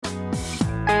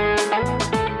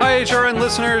HRN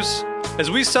listeners.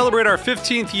 As we celebrate our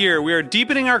 15th year, we are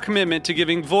deepening our commitment to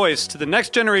giving voice to the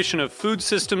next generation of food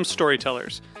systems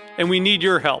storytellers, and we need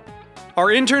your help. Our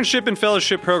internship and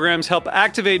fellowship programs help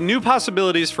activate new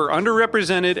possibilities for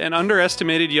underrepresented and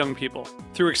underestimated young people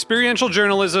through experiential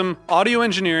journalism, audio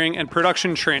engineering, and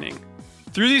production training.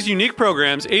 Through these unique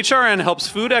programs, HRN helps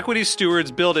food equity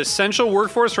stewards build essential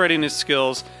workforce readiness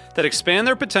skills that expand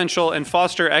their potential and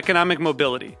foster economic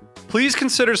mobility. Please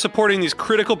consider supporting these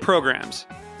critical programs.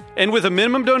 And with a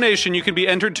minimum donation, you can be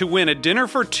entered to win a dinner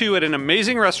for two at an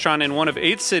amazing restaurant in one of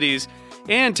 8 cities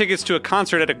and tickets to a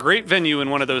concert at a great venue in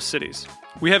one of those cities.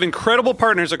 We have incredible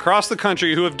partners across the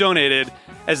country who have donated,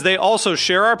 as they also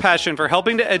share our passion for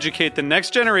helping to educate the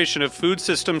next generation of food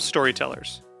systems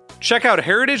storytellers. Check out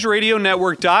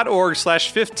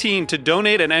heritageradionetwork.org/15 to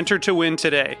donate and enter to win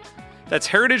today. That's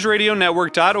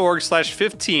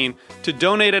heritageradionetwork.org/15 to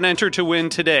donate and enter to win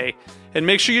today. And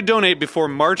make sure you donate before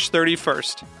March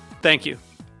 31st. Thank you.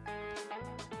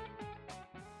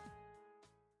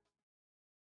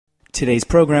 Today's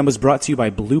program was brought to you by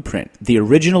Blueprint, the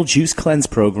original juice cleanse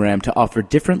program to offer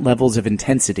different levels of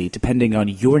intensity depending on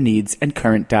your needs and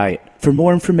current diet. For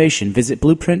more information, visit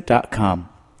blueprint.com.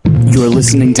 You're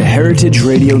listening to Heritage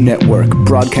Radio Network,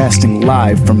 broadcasting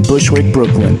live from Bushwick,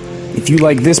 Brooklyn. If you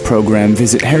like this program,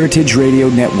 visit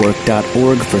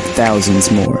heritageradionetwork.org for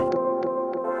thousands more.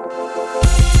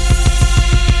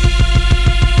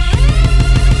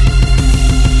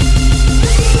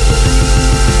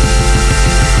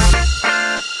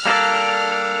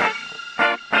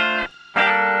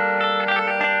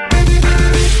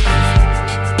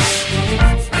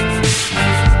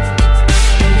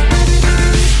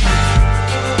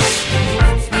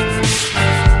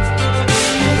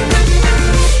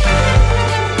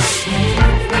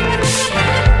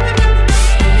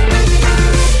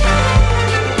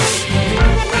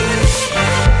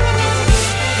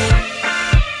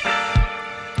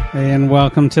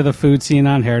 Welcome to the food scene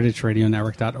on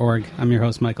heritageradionetwork.org. I'm your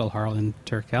host, Michael Harlan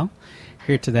Turkel,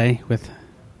 here today with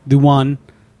the one,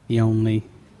 the only,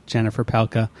 Jennifer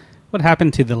Pelka. What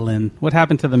happened to the Lynn? What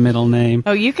happened to the middle name?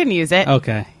 Oh, you can use it.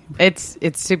 Okay. It's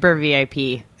super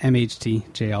VIP.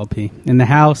 MHTJLP. In the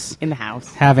house. In the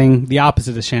house. Having the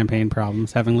opposite of champagne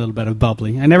problems, having a little bit of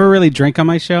bubbly. I never really drink on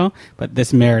my show, but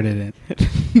this merited it.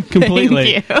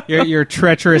 Completely. Thank you. Your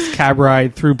treacherous cab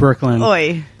ride through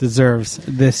Brooklyn deserves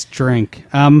this drink.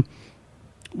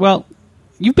 Well,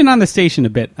 you've been on the station a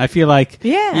bit. I feel like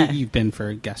you've been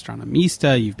for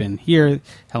Gastronomista. You've been here.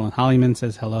 Helen Hollyman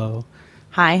says hello.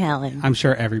 Hi, Helen. I'm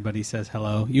sure everybody says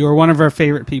hello. You are one of our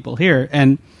favorite people here.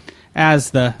 And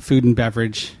as the food and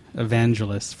beverage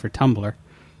evangelist for Tumblr,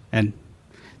 and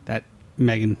that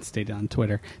Megan stated on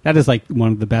Twitter, that is like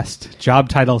one of the best job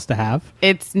titles to have.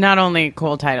 It's not only a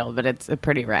cool title, but it's a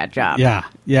pretty rad job.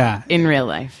 Yeah. In real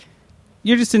life.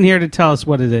 You're just in here to tell us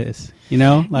what it is, you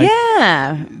know? Like,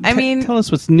 yeah. I mean, tell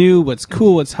us what's new, what's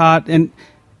cool, what's hot, and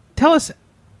tell us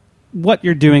what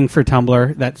you're doing for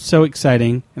Tumblr that's so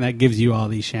exciting and that gives you all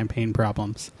these champagne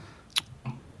problems.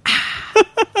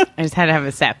 I just had to have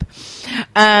a sip.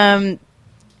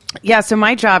 So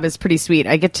my job is pretty sweet.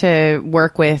 I get to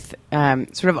work with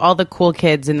sort of all the cool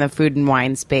kids in the food and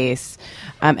wine space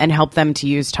and help them to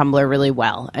use Tumblr really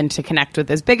well and to connect with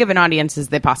as big of an audience as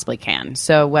they possibly can.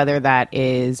 So whether that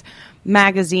is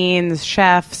magazines,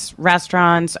 chefs,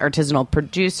 restaurants, artisanal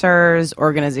producers,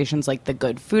 organizations like the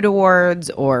Good Food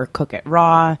Awards or Cook It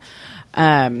Raw,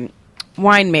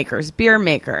 winemakers, beer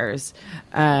makers,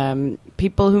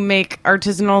 people who make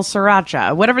artisanal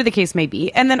sriracha, whatever the case may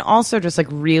be. And then also just like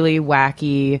really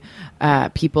wacky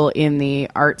people in the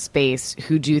art space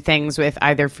who do things with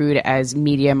either food as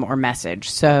medium or message.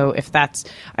 So if that's,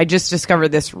 I just discovered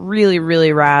this really,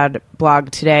 really rad blog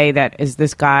today that is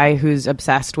this guy who's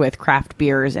obsessed with craft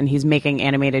beers and he's making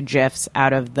animated GIFs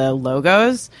out of the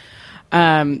logos.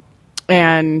 And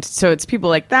so it's people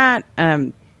like that.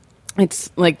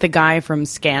 It's like the guy from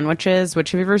Scanwiches,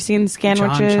 which have you ever seen Scanwiches?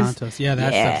 John Chantos. Yeah,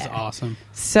 that's awesome.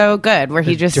 So good, where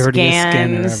he just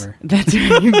scans. That's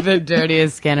the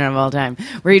dirtiest scanner of all time,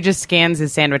 where he just scans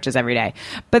his sandwiches every day.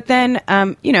 But then,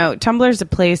 Tumblr's a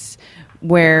place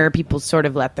where people sort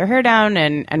of let their hair down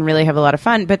and really have a lot of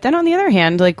fun. But then on the other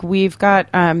hand, like we've got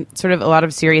sort of a lot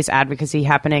of serious advocacy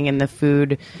happening in the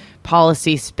food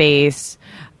policy space.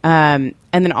 And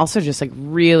then also just like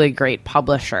really great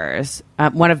publishers.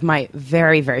 One of my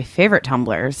very, very favorite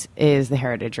Tumblrs is the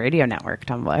Heritage Radio Network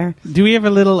Tumblr. Do we have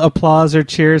a little applause or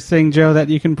cheers thing, Joe, that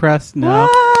you can press? No.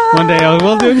 One day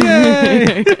we'll do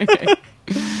it. Yay!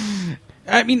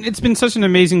 I mean, it's been such an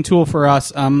amazing tool for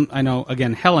us. I know,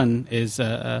 again, Helen is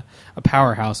a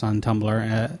powerhouse on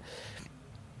Tumblr.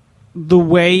 the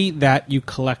way that you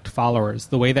collect followers,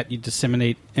 the way that you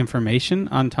disseminate information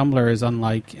on Tumblr is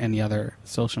unlike any other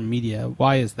social media.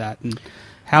 Why is that, and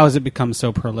how has it become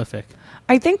so prolific?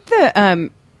 I think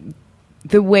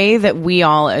the way that we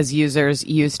all as users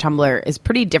use Tumblr is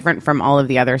pretty different from all of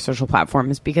the other social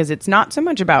platforms, because it's not so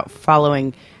much about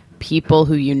following people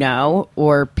who you know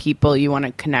or people you want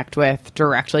to connect with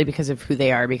directly because of who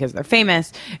they are, because they're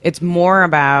famous. It's more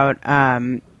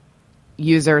about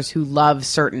users who love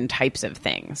certain types of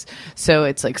things. So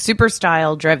it's like super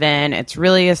style driven. It's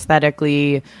really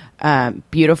aesthetically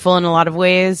beautiful in a lot of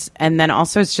ways. And then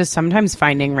also it's just sometimes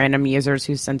finding random users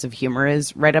whose sense of humor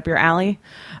is right up your alley.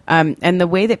 And the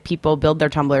way that people build their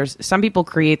Tumblrs, some people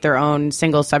create their own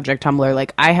single subject Tumblr.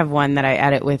 Like I have one that I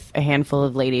edit with a handful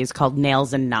of ladies called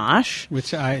Nails and Nosh.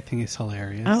 Which I think is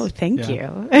hilarious. Oh, thank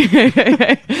you.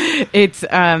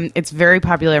 It's very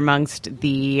popular amongst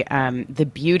the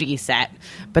beauty set,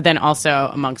 but then also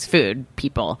amongst food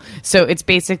people. So it's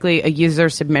basically a user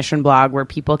submission blog where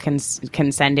people can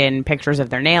send in pictures of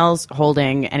their nails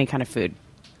holding any kind of food.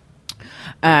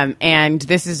 And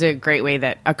this is a great way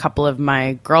that a couple of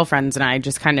my girlfriends and I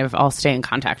just kind of all stay in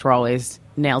contact. We're always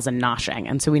nails and noshing.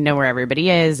 And so we know where everybody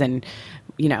is, and,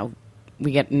 you know,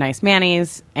 we get nice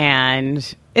manis,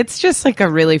 and it's just like a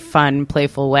really fun,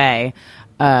 playful way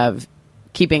of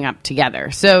keeping up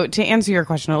together. So to answer your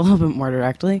question a little bit more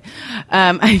directly,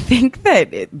 I think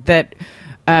that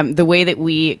the way that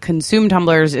we consume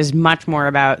Tumblrs is much more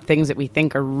about things that we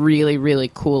think are really,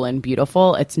 really cool and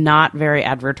beautiful. It's not very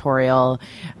advertorial.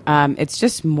 It's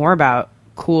just more about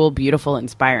cool, beautiful,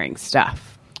 inspiring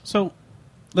stuff. So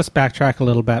let's backtrack a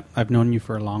little bit. I've known you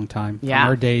for a long time. Yeah. From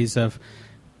our days of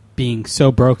being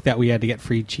so broke that we had to get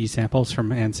free cheese samples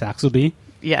from Ann Saxelby.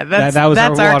 Yeah, that's our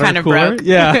water kind of cooler. broke.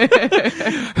 Yeah.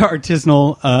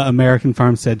 Artisanal American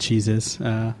farmstead cheeses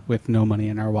with no money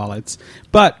in our wallets.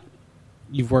 But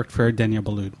you've worked for Daniel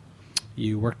Boulud.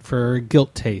 You worked for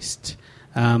Guilt Taste.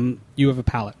 You have a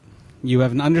palate. You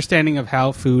have an understanding of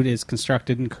how food is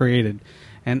constructed and created.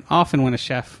 And often when a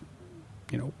chef,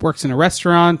 works in a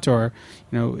restaurant or,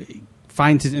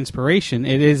 finds his inspiration,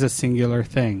 it is a singular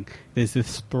thing. It is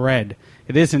this thread.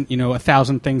 It isn't,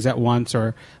 1,000 things at once,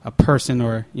 or a person,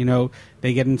 or,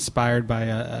 they get inspired by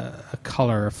a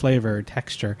color, a flavor, or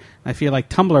texture. I feel like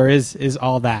Tumblr is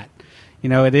all that.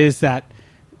 It is that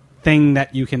thing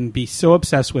that you can be so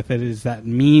obsessed with. It is that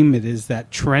meme. It is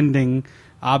that trending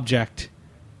object,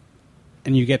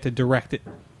 and you get to direct it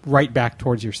right back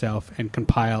towards yourself and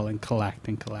compile and collect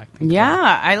and collect.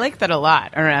 Yeah, I like that a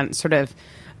lot, around sort of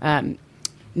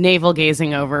navel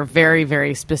gazing over very,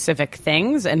 very specific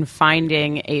things and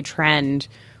finding a trend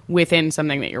within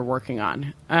something that you're working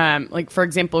on. Like, for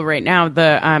example, right now,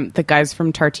 the guys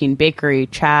from Tartine Bakery,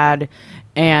 Chad,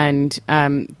 and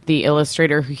the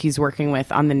illustrator who he's working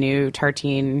with on the new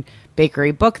Tartine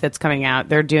Bakery book that's coming out,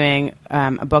 they're doing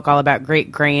a book all about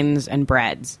great grains and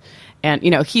breads. And,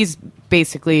 he's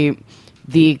basically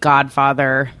the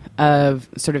godfather of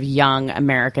sort of young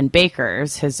American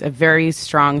bakers, has a very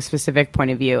strong, specific point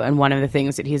of view. And one of the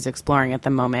things that he's exploring at the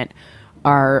moment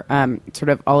are sort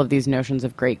of all of these notions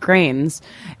of great grains.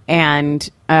 And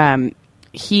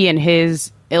he and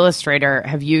his illustrator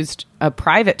have used a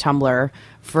private Tumblr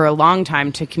for a long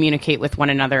time to communicate with one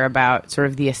another about sort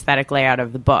of the aesthetic layout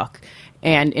of the book.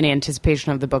 And in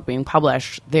anticipation of the book being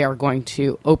published, they are going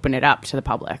to open it up to the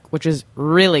public, which is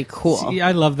really cool. See,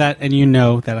 I love that, and you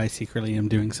know that I secretly am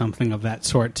doing something of that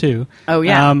sort too. Oh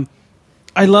yeah,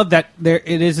 I love that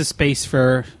it is a space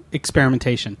for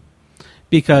experimentation,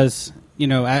 because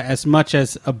as much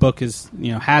as a book is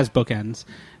has bookends,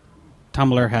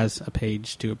 Tumblr has a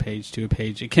page to a page to a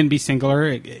page. It can be singular.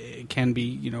 It can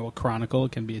be, a chronicle.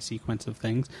 It can be a sequence of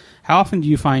things. How often do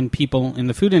you find people in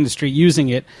the food industry using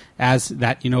it as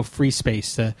that, free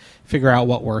space to figure out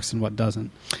what works and what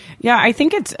doesn't? Yeah, I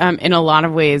think it's, in a lot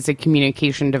of ways, a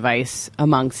communication device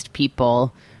amongst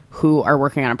people who are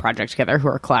working on a project together, who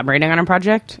are collaborating on a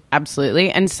project.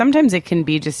 Absolutely. And sometimes it can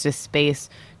be just a space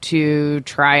to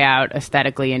try out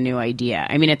aesthetically a new idea.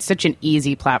 I mean, it's such an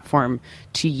easy platform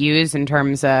to use in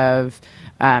terms of,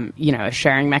 a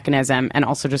sharing mechanism, and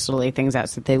also just to lay things out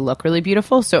so that they look really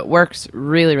beautiful. So it works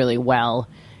really, really well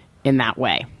in that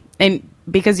way. And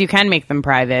because you can make them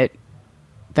private,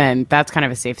 then that's kind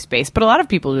of a safe space. But a lot of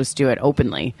people just do it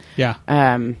openly. Yeah.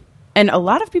 And a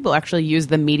lot of people actually use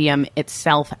the medium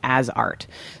itself as art.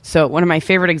 So one of my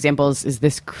favorite examples is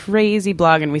this crazy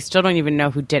blog, and we still don't even know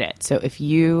who did it. So if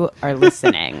you are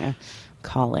listening,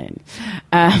 call in.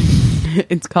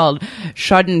 It's called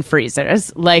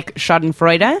Schadenfriesers, like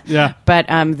Schadenfreude. Yeah. But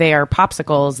they are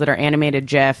popsicles that are animated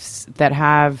GIFs that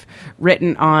have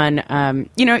written on,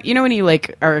 you know when you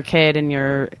like are a kid and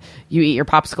you eat your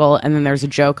popsicle and then there's a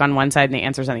joke on one side and the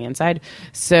answer's on the inside.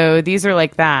 So these are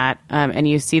like that, and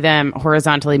you see them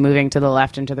horizontally moving to the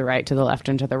left and to the right, to the left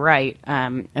and to the right,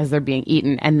 as they're being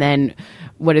eaten. And then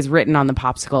what is written on the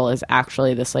popsicle is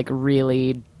actually this like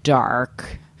really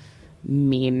dark,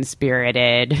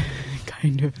 mean-spirited,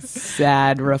 kind of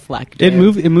sad, reflective.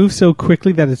 It moves so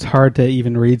quickly that it's hard to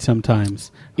even read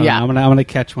sometimes. Yeah. I'm gonna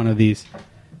catch one of these.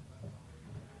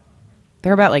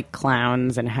 They're about like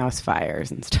clowns and house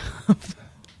fires and stuff.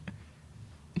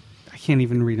 I can't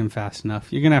even read them fast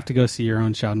enough. You're gonna have to go see your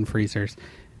own Schadenfriesers.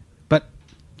 But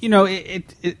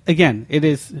it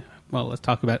is. Well, let's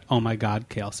talk about oh my god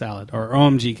kale salad or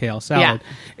OMG kale salad. Yeah.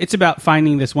 It's about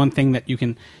finding this one thing that you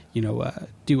can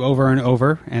do over and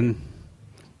over and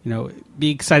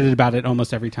be excited about it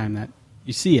almost every time that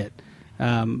you see it.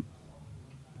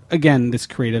 Again, this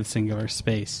creative singular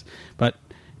space, but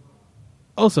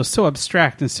also so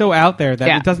abstract and so out there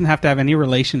that it doesn't have to have any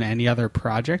relation to any other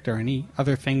project or any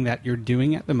other thing that you're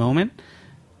doing at the moment.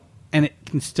 And it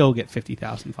can still get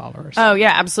 50,000 followers. Oh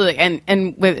yeah, absolutely.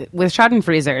 And with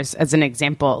Schadenfriesers as an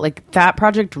example, like that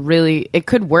project really, it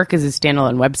could work as a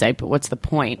standalone website, but what's the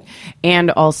point?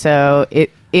 And also, it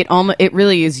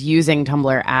really is using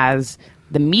Tumblr as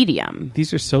the medium.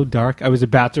 These are so dark. I was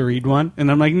about to read one, and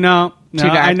I'm like, no, Too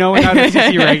dark. I know we're not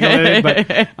CC regulated, but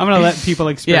I'm going to let people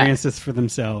experience this for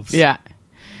themselves. Yeah.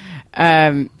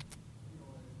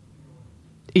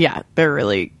 Yeah, they're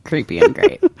really creepy and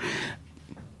great.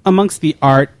 Amongst the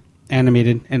art,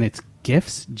 animated, and it's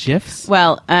GIFs?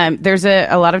 Well, there's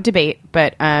a lot of debate,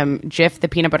 but Jif, the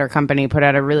peanut butter company, put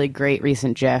out a really great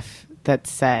recent GIF that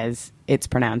says it's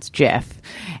pronounced Jif.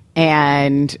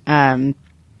 And, I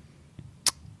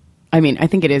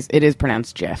think it is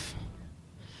pronounced Jif.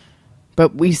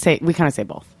 But we kind of say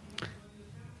both.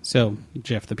 So,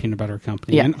 Jif, the peanut butter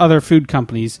company, and other food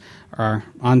companies are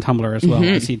on Tumblr as well.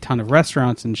 I see a ton of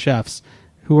restaurants and chefs.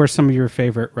 Who are some of your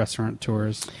favorite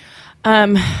restaurateurs?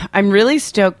 I'm really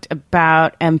stoked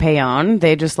about Empeon.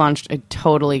 They just launched a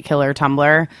totally killer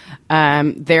Tumblr.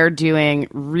 They're doing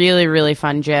really, really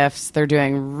fun GIFs. They're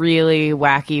doing really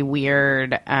wacky,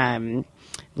 weird,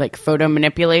 like photo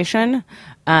manipulation.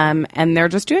 And they're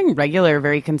just doing regular,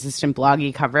 very consistent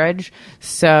bloggy coverage.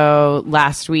 So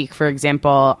last week, for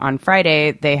example, on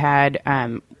Friday, they had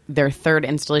their third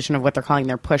installation of what they're calling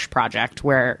their Push project,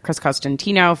 where Chris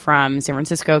Costantino from San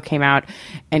Francisco came out,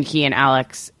 and he and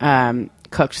Alex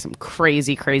cooked some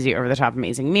crazy, over-the-top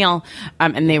amazing meal.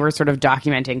 And they were sort of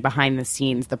documenting behind the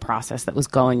scenes the process that was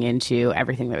going into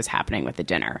everything that was happening with the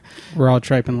dinner. Raw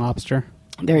tripe and lobster.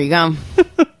 There you go.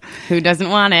 Who doesn't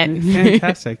want it?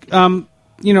 Fantastic.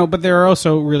 But there are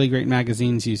also really great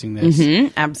magazines using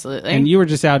this. Absolutely. And you were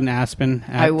just out in Aspen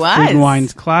at I was. Food and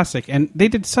Wine's Classic, and they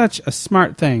did such a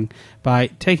smart thing by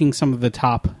taking some of the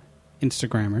top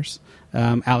Instagrammers.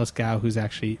 Alice Gow, who's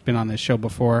actually been on this show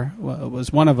before,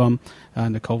 was one of them.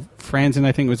 Nicole Franzen,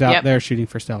 I think, was out there shooting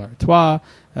for Stella Artois.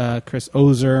 Chris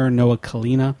Ozer, Noah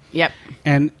Kalina. Yep.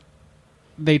 And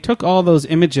they took all those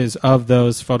images of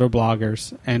those photo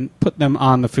bloggers and put them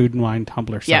on the Food and Wine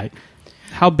Tumblr site.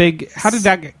 How did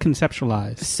that get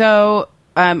conceptualized? So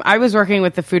I was working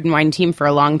with the Food and Wine team for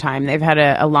a long time. They've had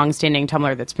a long-standing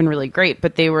Tumblr that's been really great,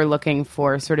 but they were looking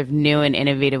for sort of new and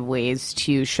innovative ways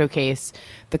to showcase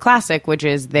the Classic, which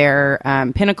is their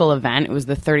pinnacle event. It was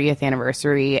the 30th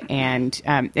anniversary, and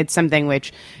it's something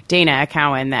which Dana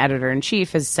Cowan, the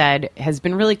editor-in-chief, has said has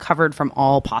been really covered from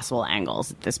all possible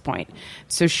angles at this point.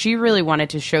 So she really wanted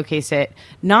to showcase it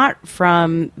not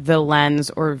from the lens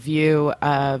or view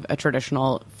of a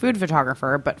traditional food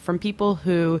photographer, but from people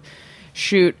who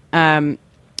shoot,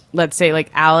 let's say, like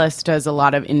Alice does a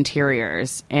lot of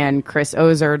interiors, and Chris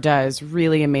Ozer does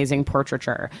really amazing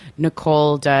portraiture.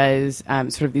 Nicole does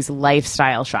sort of these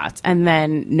lifestyle shots. And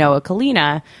then Noah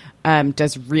Kalina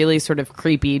does really sort of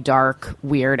creepy, dark,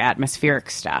 weird, atmospheric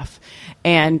stuff.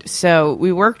 And so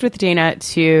we worked with Dana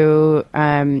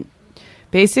to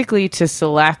basically to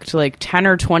select like 10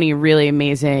 or 20 really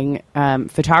amazing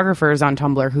photographers on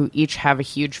Tumblr who each have a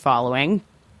huge following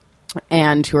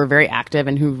and who are very active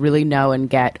and who really know and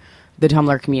get the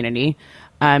Tumblr community.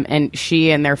 And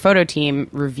she and their photo team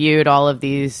reviewed all of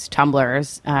these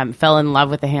Tumblrs, fell in love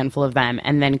with a handful of them,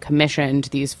 and then commissioned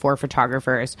these 4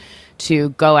 photographers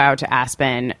to go out to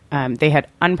Aspen. They had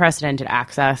unprecedented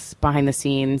access behind the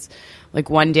scenes. Like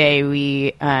one day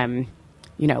we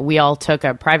we all took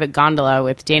a private gondola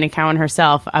with Dana Cowan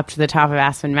herself up to the top of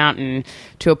Aspen Mountain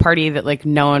to a party that like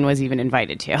no one was even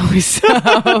invited to.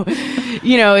 So,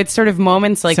 it's sort of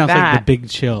moments like Sounds that. Sounds like The Big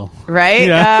Chill. Right?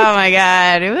 Yeah. Oh my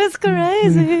God. It was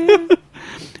crazy.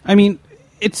 I mean,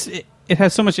 it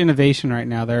has so much innovation right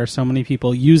now. There are so many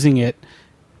people using it,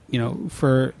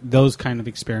 for those kind of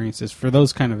experiences, for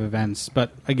those kind of events.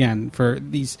 But again, for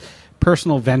these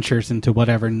personal ventures into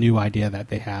whatever new idea that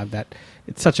they have, that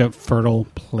it's such a fertile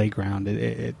playground.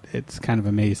 It's kind of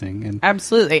amazing. And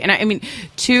absolutely. And I mean,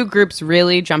 two groups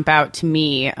really jump out to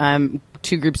me.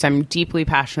 Two groups I'm deeply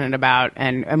passionate about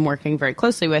and I'm working very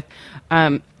closely with.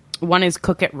 One is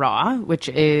Cook It Raw, which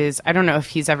is, I don't know if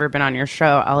he's ever been on your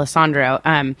show, Alessandro.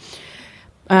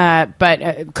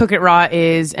 But Cook It Raw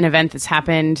is an event that's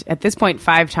happened at this point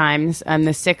 5 times.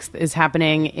 The 6th is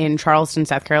happening in Charleston,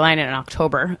 South Carolina in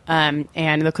October.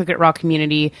 And the Cook It Raw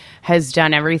community has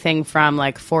done everything from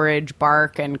like forage,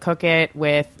 bark, and cook it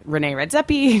with Renee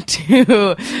Redzepi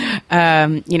to,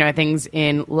 things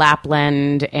in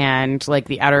Lapland and like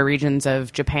the outer regions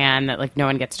of Japan that like no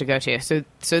one gets to go to. So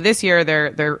this year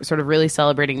they're sort of really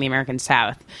celebrating the American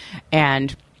South,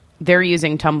 and they're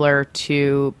using Tumblr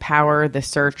to power the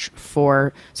search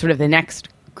for sort of the next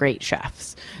great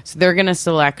chefs. So they're going to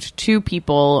select 2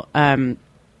 people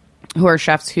who are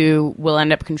chefs who will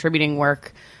end up contributing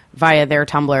work via their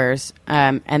Tumblrs.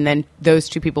 And then those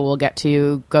 2 people will get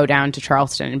to go down to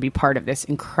Charleston and be part of this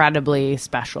incredibly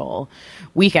special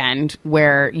weekend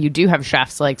where you do have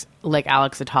chefs like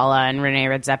Alex Atala and Renee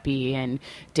Redzepi and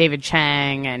David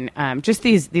Chang and just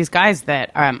these guys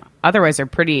that otherwise are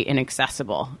pretty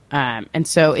inaccessible. And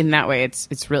so in that way,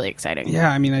 it's really exciting. yeah,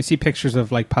 I mean, I see pictures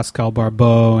of like Pascal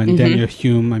Barbeau and Daniel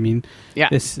Hume. I mean, Yeah.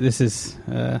 this is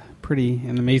an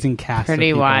amazing cast.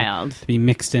 Pretty of people wild. to be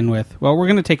mixed in with. Well, we're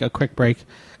going to take a quick break.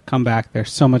 Come back.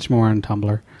 There's so much more on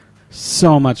Tumblr.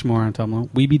 So much more on Tumblr.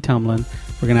 We be tumbling.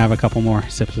 We're going to have a couple more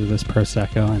sips of this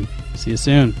Prosecco and see you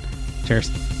soon. Cheers.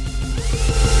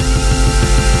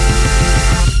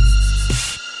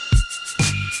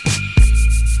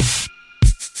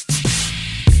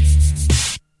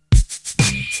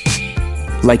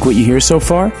 Like what you hear so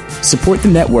far? Support the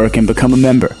network and become a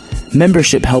member.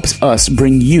 Membership helps us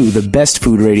bring you the best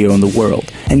food radio in the world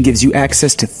and gives you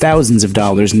access to thousands of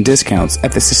dollars in discounts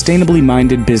at the sustainably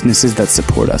minded businesses that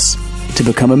support us. To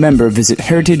become a member, visit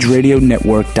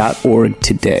heritageradionetwork.org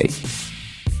today.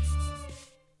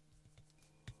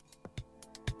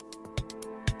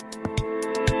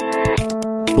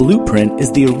 Blueprint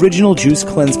is the original juice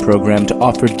cleanse program to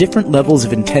offer different levels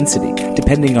of intensity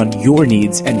depending on your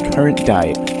needs and current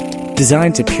diet.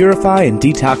 Designed to purify and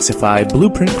detoxify,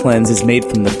 Blueprint Cleanse is made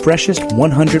from the freshest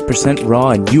 100% raw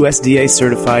and USDA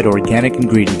certified organic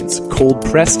ingredients, cold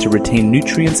pressed to retain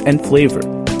nutrients and flavor.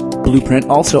 Blueprint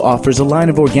also offers a line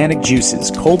of organic juices,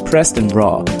 cold pressed and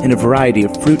raw, in a variety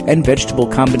of fruit and vegetable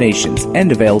combinations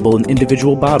and available in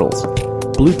individual bottles.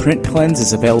 Blueprint Cleanse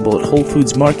is available at Whole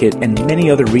Foods Market and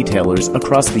many other retailers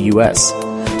across the U.S.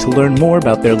 To learn more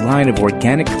about their line of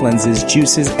organic cleanses,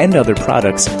 juices, and other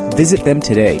products, visit them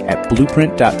today at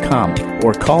blueprint.com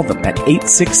or call them at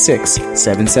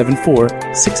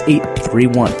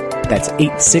 866-774-6831. That's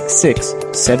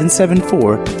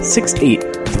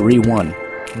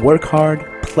 866-774-6831. Work hard,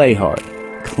 play hard,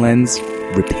 cleanse,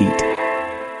 repeat.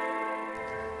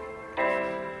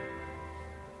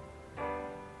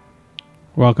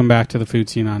 Welcome back to the Food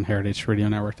Scene on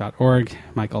heritageradionetwork.org.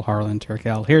 Michael Harlan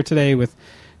Turkel here today with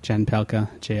Jen Pelka,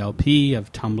 JLP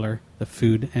of Tumblr, the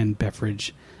Food and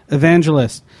Beverage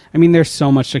Evangelist. I mean, there's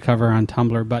so much to cover on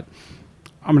Tumblr, but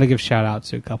I'm going to give shout-outs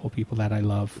to a couple people that I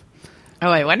love.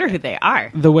 Oh, I wonder who they are.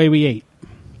 The Way We Ate.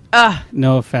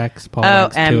 No effects, Paul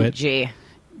adds to it. OMG.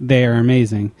 They are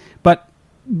amazing. But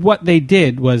what they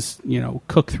did was,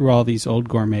 cook through all these old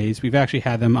gourmets. We've actually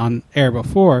had them on air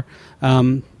before.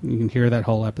 You can hear that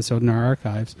whole episode in our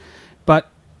archives.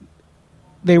 But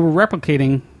they were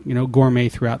replicating, gourmet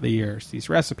throughout the years, these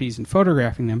recipes and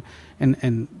photographing them.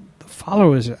 And the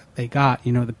followers they got,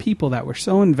 the people that were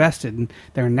so invested in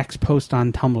their next post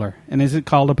on Tumblr. And is it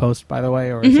called a post, by the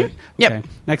way? Or is it? Yep. Okay.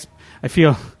 Next, I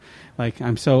feel like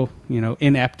I'm so,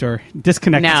 inept or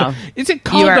disconnected. No. So, is it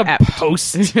called a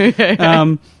post?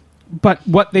 But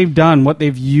what they've done, what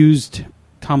they've used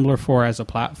Tumblr for as a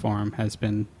platform has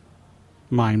been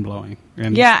mind-blowing.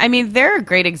 And yeah, I mean, they're a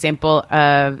great example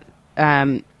of,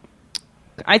 I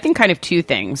think, kind of 2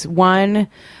 things. One,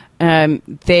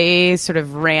 they sort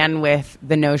of ran with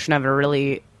the notion of a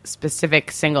really specific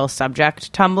single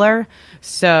subject Tumblr.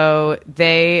 So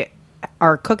they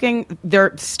are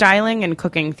they're styling and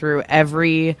cooking through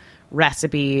every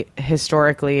recipe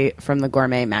historically from the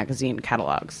gourmet magazine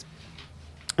catalogs.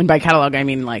 And by catalog, I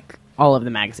mean like all of the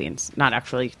magazines, not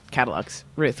actually catalogs.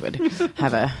 Ruth would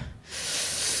have a...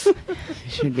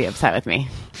 She'd be upset with me.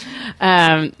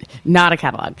 Not a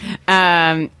catalog.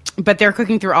 But they're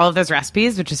cooking through all of those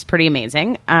recipes, which is pretty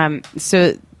amazing.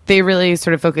 So they really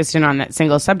sort of focused in on that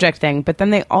single subject thing. But then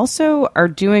they also are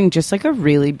doing just like a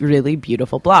really, really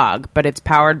beautiful blog. But it's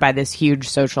powered by this huge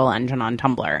social engine on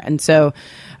Tumblr. And so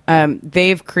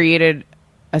they've created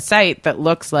a site that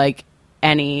looks like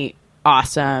any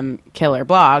awesome killer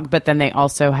blog. But then they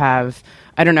also have...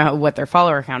 I don't know what their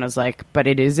follower count is like, but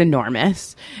it is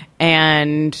enormous.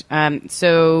 And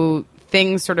so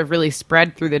things sort of really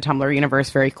spread through the Tumblr universe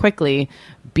very quickly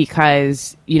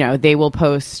because, you know, they will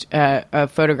post a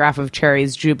photograph of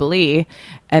Cherry's Jubilee.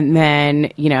 And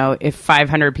then, you know, if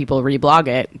 500 people reblog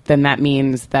it, then that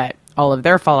means that all of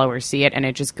their followers see it and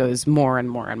it just goes more and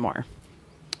more and more.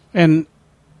 And,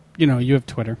 you know, you have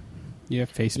Twitter, you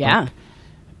have Facebook. Yeah.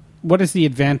 What is the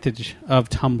advantage of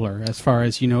Tumblr as far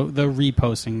as, you know, the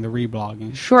reposting, the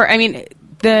reblogging? Sure. I mean,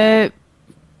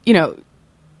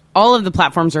 all of the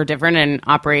platforms are different and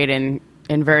operate in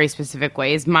very specific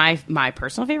ways. My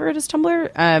personal favorite is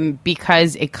Tumblr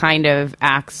because it kind of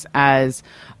acts as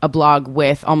a blog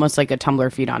with almost like a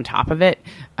Tumblr feed on top of it.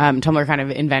 Tumblr kind of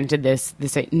invented this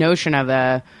notion of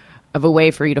a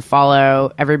way for you to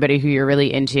follow everybody who you're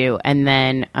really into and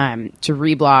then to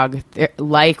reblog,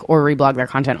 or reblog their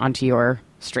content onto your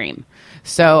stream.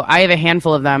 So I have a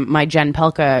handful of them. My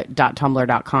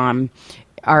jenpelka.tumblr.com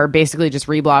are basically just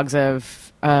reblogs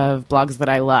of blogs that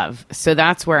I love. So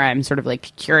that's where I'm sort of like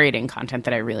curating content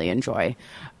that I really enjoy.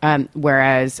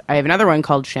 Whereas I have another one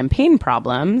called Champagne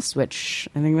Problems, which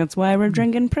I think that's why we're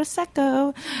drinking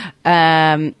Prosecco.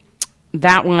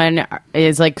 That one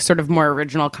is like sort of more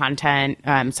original content.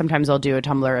 Sometimes I'll do a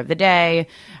Tumblr of the day.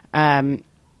 I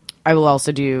will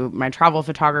also do my travel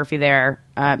photography there.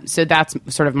 So that's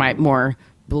sort of my more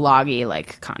bloggy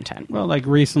like content. Well, like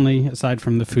recently, aside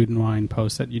from the food and wine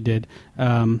post that you did,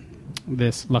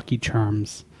 this Lucky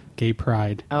Charms Gay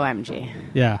Pride. OMG.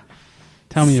 Yeah.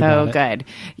 Tell me about it. So good.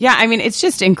 Yeah, I mean, it's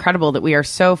just incredible that we are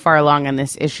so far along on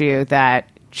this issue that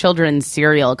children's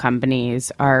cereal companies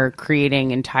are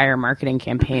creating entire marketing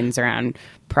campaigns around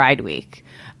Pride Week.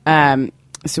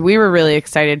 So we were really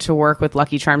excited to work with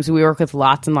Lucky Charms. We work with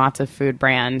lots and lots of food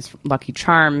brands, Lucky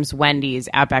Charms, Wendy's,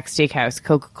 Outback Steakhouse,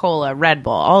 Coca-Cola, Red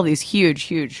Bull, all these huge,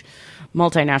 huge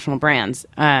multinational brands.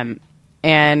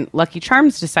 And Lucky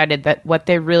Charms decided that what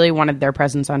they really wanted their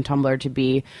presence on Tumblr to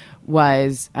be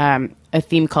was a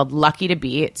theme called Lucky to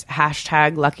Be. It's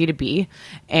hashtag Lucky to Be.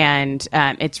 And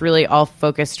it's really all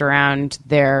focused around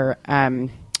their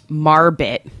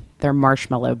Marbit, their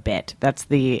marshmallow bit. That's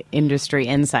the industry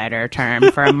insider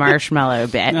term for a marshmallow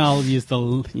bit. I'll use the,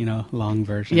 long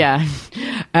version. Yeah.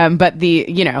 But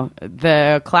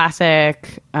the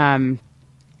classic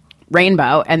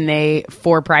rainbow, and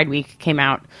for Pride Week came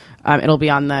out. It'll be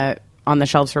on the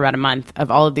shelves for about a month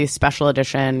of all of these special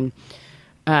edition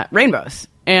rainbows.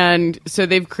 And so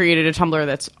they've created a Tumblr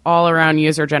that's all around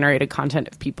user-generated content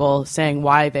of people saying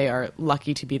why they are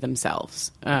lucky to be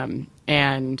themselves.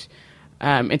 And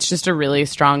it's just a really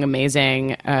strong,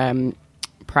 amazing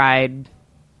Pride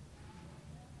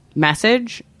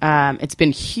message. It's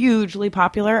been hugely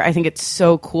popular. I think it's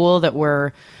so cool that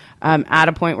we're at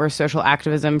a point where social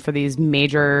activism for these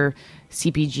major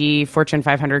CPG Fortune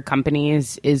 500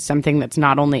 companies is something that's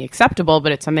not only acceptable,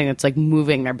 but it's something that's like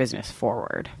moving their business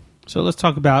forward. So let's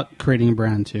talk about creating a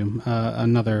brand too.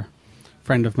 Another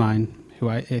friend of mine who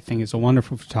I think is a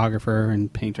wonderful photographer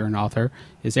and painter and author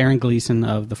is Aaron Gleason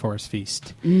of The Forest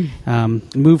Feast.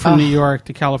 Moved from New York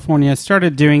to California,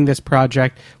 started doing this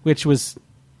project, which was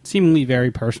seemingly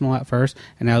very personal at first,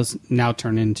 and has now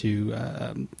turned into,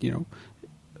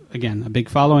 again, a big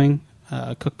following,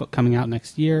 a cookbook coming out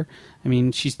next year. I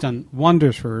mean, she's done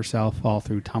wonders for herself all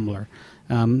through Tumblr.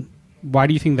 Why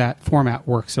do you think that format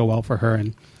works so well for her?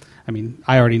 And I mean,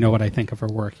 I already know what I think of her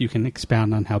work. You can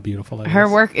expound on how beautiful it is. Her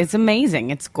work is amazing.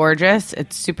 It's gorgeous.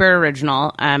 It's super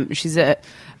original. She's I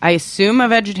assume a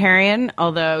vegetarian,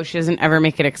 although she doesn't ever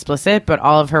make it explicit, but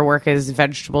all of her work is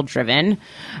vegetable driven.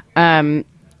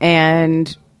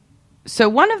 And so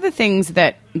one of the things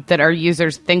that our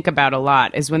users think about a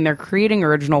lot is when they're creating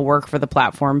original work for the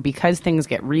platform, because things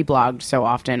get reblogged so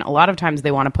often, a lot of times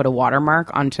they want to put a watermark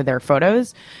onto their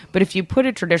photos. But if you put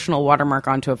a traditional watermark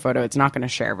onto a photo, it's not going to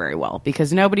share very well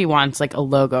because nobody wants like a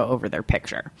logo over their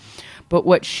picture. But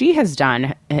what she has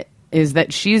done is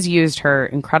that she's used her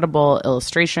incredible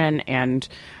illustration and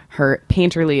her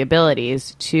painterly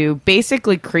abilities to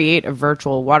basically create a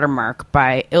virtual watermark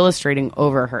by illustrating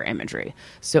over her imagery.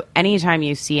 So anytime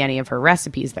you see any of her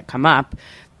recipes that come up,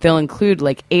 they'll include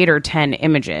like 8 or 10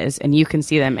 images, and you can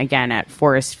see them again at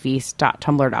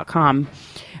forestfeast.tumblr.com.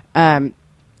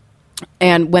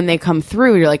 And when they come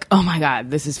through, you're like, oh my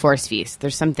God, this is Forest Feast.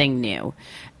 There's something new.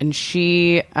 And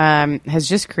she has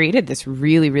just created this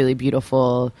really, really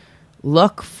beautiful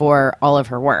look for all of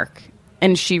her work.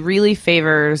 And she really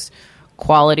favors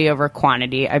quality over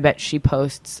quantity. I bet she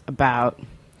posts about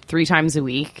 3 times a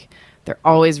week. They're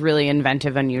always really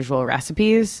inventive, unusual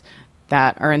recipes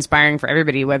that are inspiring for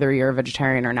everybody, whether you're a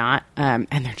vegetarian or not. And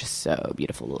they're just so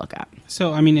beautiful to look at.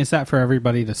 So, I mean, is that for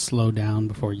everybody to slow down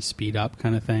before you speed up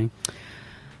kind of thing?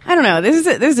 I don't know. This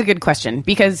is a good question,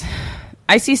 because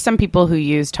I see some people who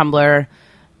use Tumblr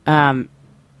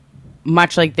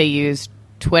much like they use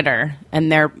Twitter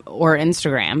or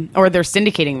Instagram, or they're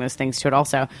syndicating those things to it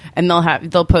also. And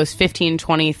they'll post 15,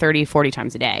 20, 30, 40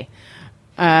 times a day.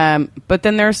 But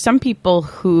then there are some people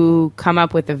who come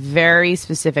up with a very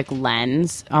specific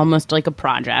lens, almost like a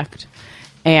project,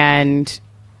 and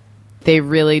they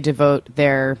really devote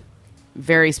their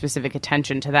very specific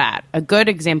attention to that. A good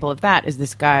example of that is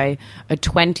this guy, a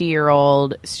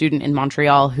 20-year-old student in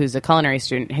Montreal who's a culinary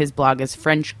student. His blog is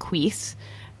French Cuisse,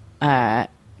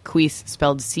 Cuisse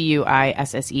spelled Cuisse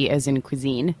as in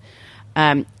cuisine.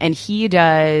 And he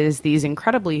does these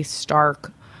incredibly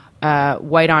stark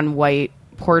white-on-white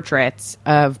portraits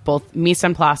of both mise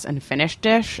en place and finished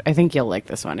dish. I think you'll like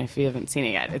this one if you haven't seen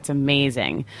it yet. It's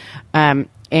amazing.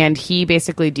 And he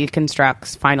basically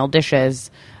deconstructs final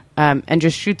dishes and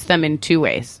just shoots them in 2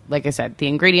 ways. Like I said, the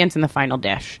ingredients and the final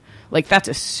dish. Like, that's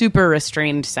a super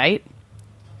restrained site,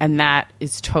 and that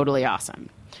is totally awesome.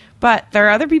 But there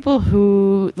are other people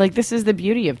who, like, this is the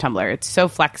beauty of Tumblr. It's so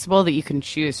flexible that you can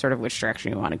choose sort of which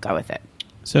direction you want to go with it.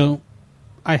 So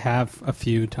I have a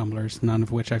few Tumblrs, none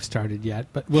of which I've started yet,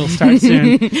 but we'll start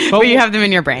soon. But you have them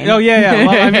in your brain. Oh, yeah. Well,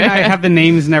 I mean, I have the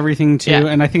names and everything, too. Yeah.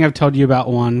 And I think I've told you about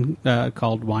one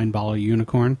called Wine Bottle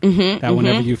Unicorn.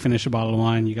 Whenever you finish a bottle of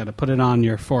wine, you got to put it on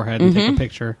your forehead and take a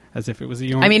picture as if it was a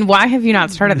unicorn. I mean, why have you not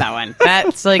started that one?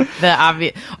 That's like the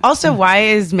obvious. Also, why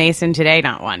is Mason today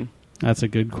not one? That's a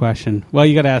good question. Well,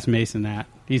 you got to ask Mason that.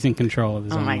 He's in control of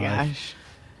his own life. Oh, my gosh.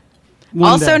 One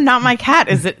Also, day. Not My Cat.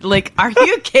 Is it like, are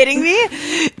you kidding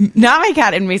me? Not My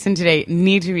Cat and Mason Today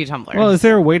need to be Tumblr. Well, is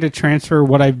there a way to transfer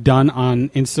what I've done on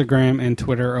Instagram and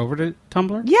Twitter over to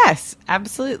Tumblr? Yes,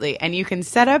 absolutely. And you can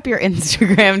set up your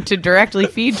Instagram to directly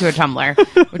feed to a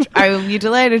Tumblr, which I will be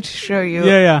delighted to show you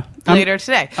later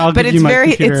today. I'll but give it's you my very,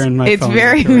 computer and my it's phone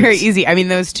very, afterwards. very easy. I mean,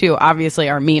 those two obviously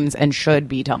are memes and should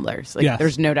be Tumblrs. Like, Yes.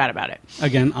 There's no doubt about it.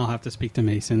 Again, I'll have to speak to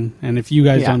Mason. And if you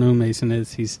guys don't know who Mason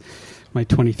is, he's my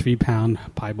 23-pound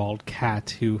piebald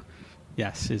cat who,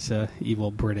 yes, is evil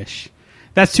British.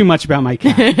 That's too much about my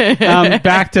cat.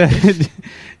 Back to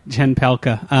Jen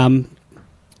Pelka.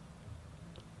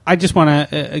 I just want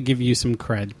to give you some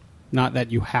cred. Not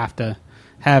that you have to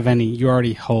have any. You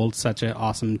already hold such an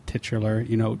awesome titular,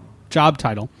 job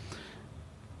title.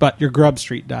 But your Grub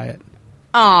Street diet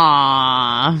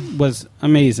was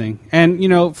amazing.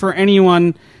 And, for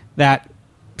anyone that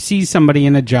sees somebody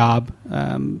in a job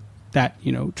that,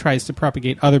 tries to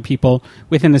propagate other people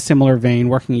within a similar vein,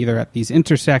 working either at these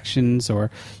intersections or,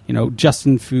 just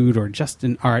in food or just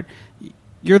in art,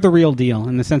 you're the real deal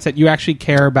in the sense that you actually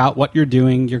care about what you're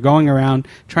doing. You're going around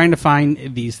trying to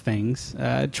find these things,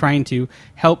 trying to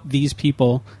help these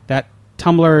people. That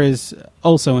Tumblr is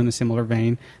also in a similar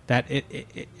vein, that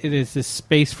it is this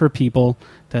space for people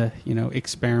to,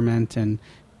 experiment and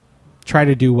try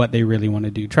to do what they really want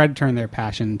to do, try to turn their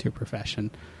passion into a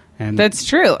profession. And that's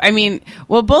true. I mean,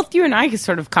 well, both you and I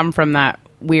sort of come from that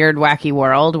weird, wacky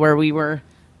world where we were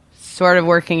sort of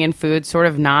working in food, sort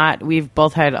of not. We've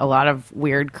both had a lot of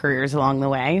weird careers along the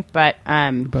way, but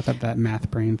both have that math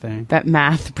brain thing. That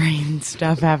math brain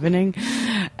stuff happening.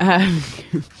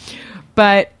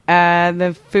 But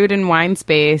the food and wine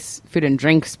space, food and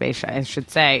drink space, I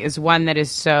should say, is one that is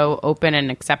so open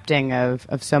and accepting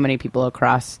of so many people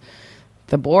across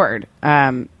the board.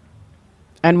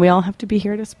 And we all have to be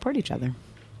here to support each other.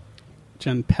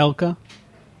 Jen Pelka,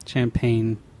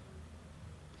 champagne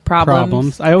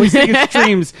problems. I always think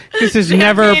extremes because there's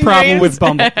never a problem with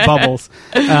bubbles.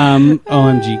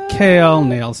 OMG Kale,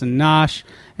 Nails and Nosh.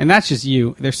 And that's just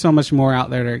you. There's so much more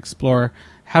out there to explore.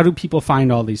 How do people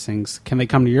find all these things? Can they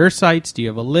come to your sites? Do you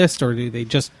have a list, or do they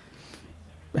just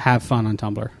have fun on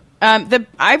Tumblr?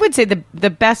 I would say the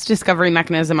best discovery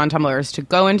mechanism on Tumblr is to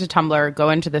go into Tumblr, go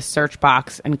into the search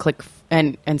box, and click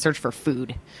and search for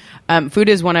food. Food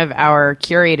is one of our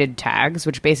curated tags,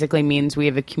 which basically means we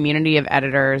have a community of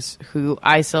editors who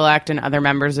I select and other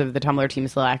members of the Tumblr team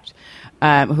select,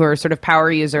 who are sort of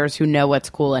power users who know what's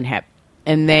cool and hip.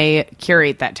 And they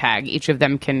curate that tag. Each of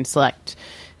them can select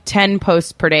 10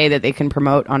 posts per day that they can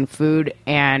promote on food,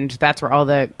 and that's where all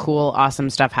the cool, awesome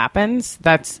stuff happens.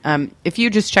 That's if you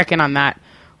just check in on that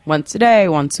once a day,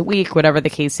 once a week, whatever the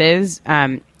case is,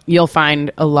 you'll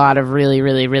find a lot of really,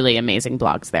 really, really amazing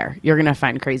blogs there. You're going to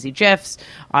find crazy GIFs,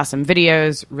 awesome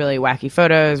videos, really wacky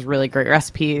photos, really great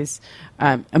recipes,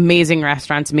 amazing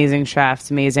restaurants, amazing chefs,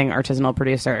 amazing artisanal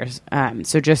producers.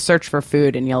 So just search for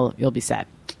food and you'll be set.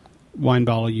 Wine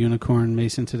bottle unicorn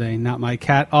Mason today, not my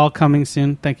cat, all coming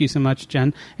soon. Thank you so much,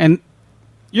 Jen. And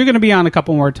you're going to be on a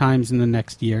couple more times in the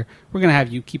next year. We're going to have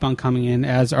you keep on coming in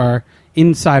as our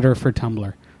insider for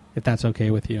Tumblr, if that's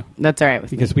okay with you. That's all right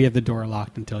with me. Because we have the door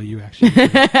locked until you actually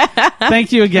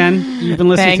Thank you again. You've been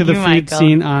listening to The Food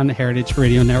Scene on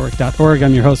heritageradionetwork.org.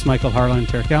 I'm your host, Michael Harlan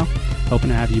Turkel. Hoping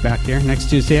to have you back here next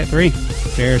Tuesday at 3.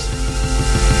 Cheers.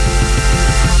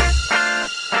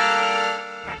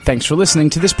 Thanks for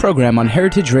listening to this program on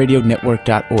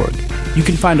heritageradionetwork.org. You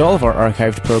can find all of our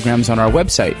archived programs on our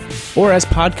website or as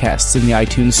podcasts in the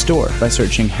iTunes Store by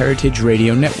searching Heritage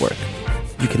Radio Network.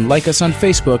 You can like us on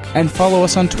Facebook and follow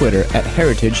us on Twitter at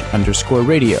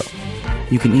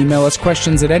heritage_radio. You can email us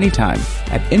questions at any time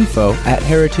at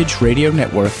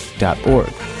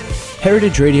info@heritageradionetwork.org.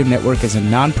 Heritage Radio Network is a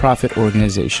non-profit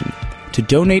organization. To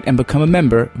donate and become a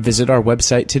member, visit our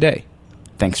website today.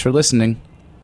 Thanks for listening.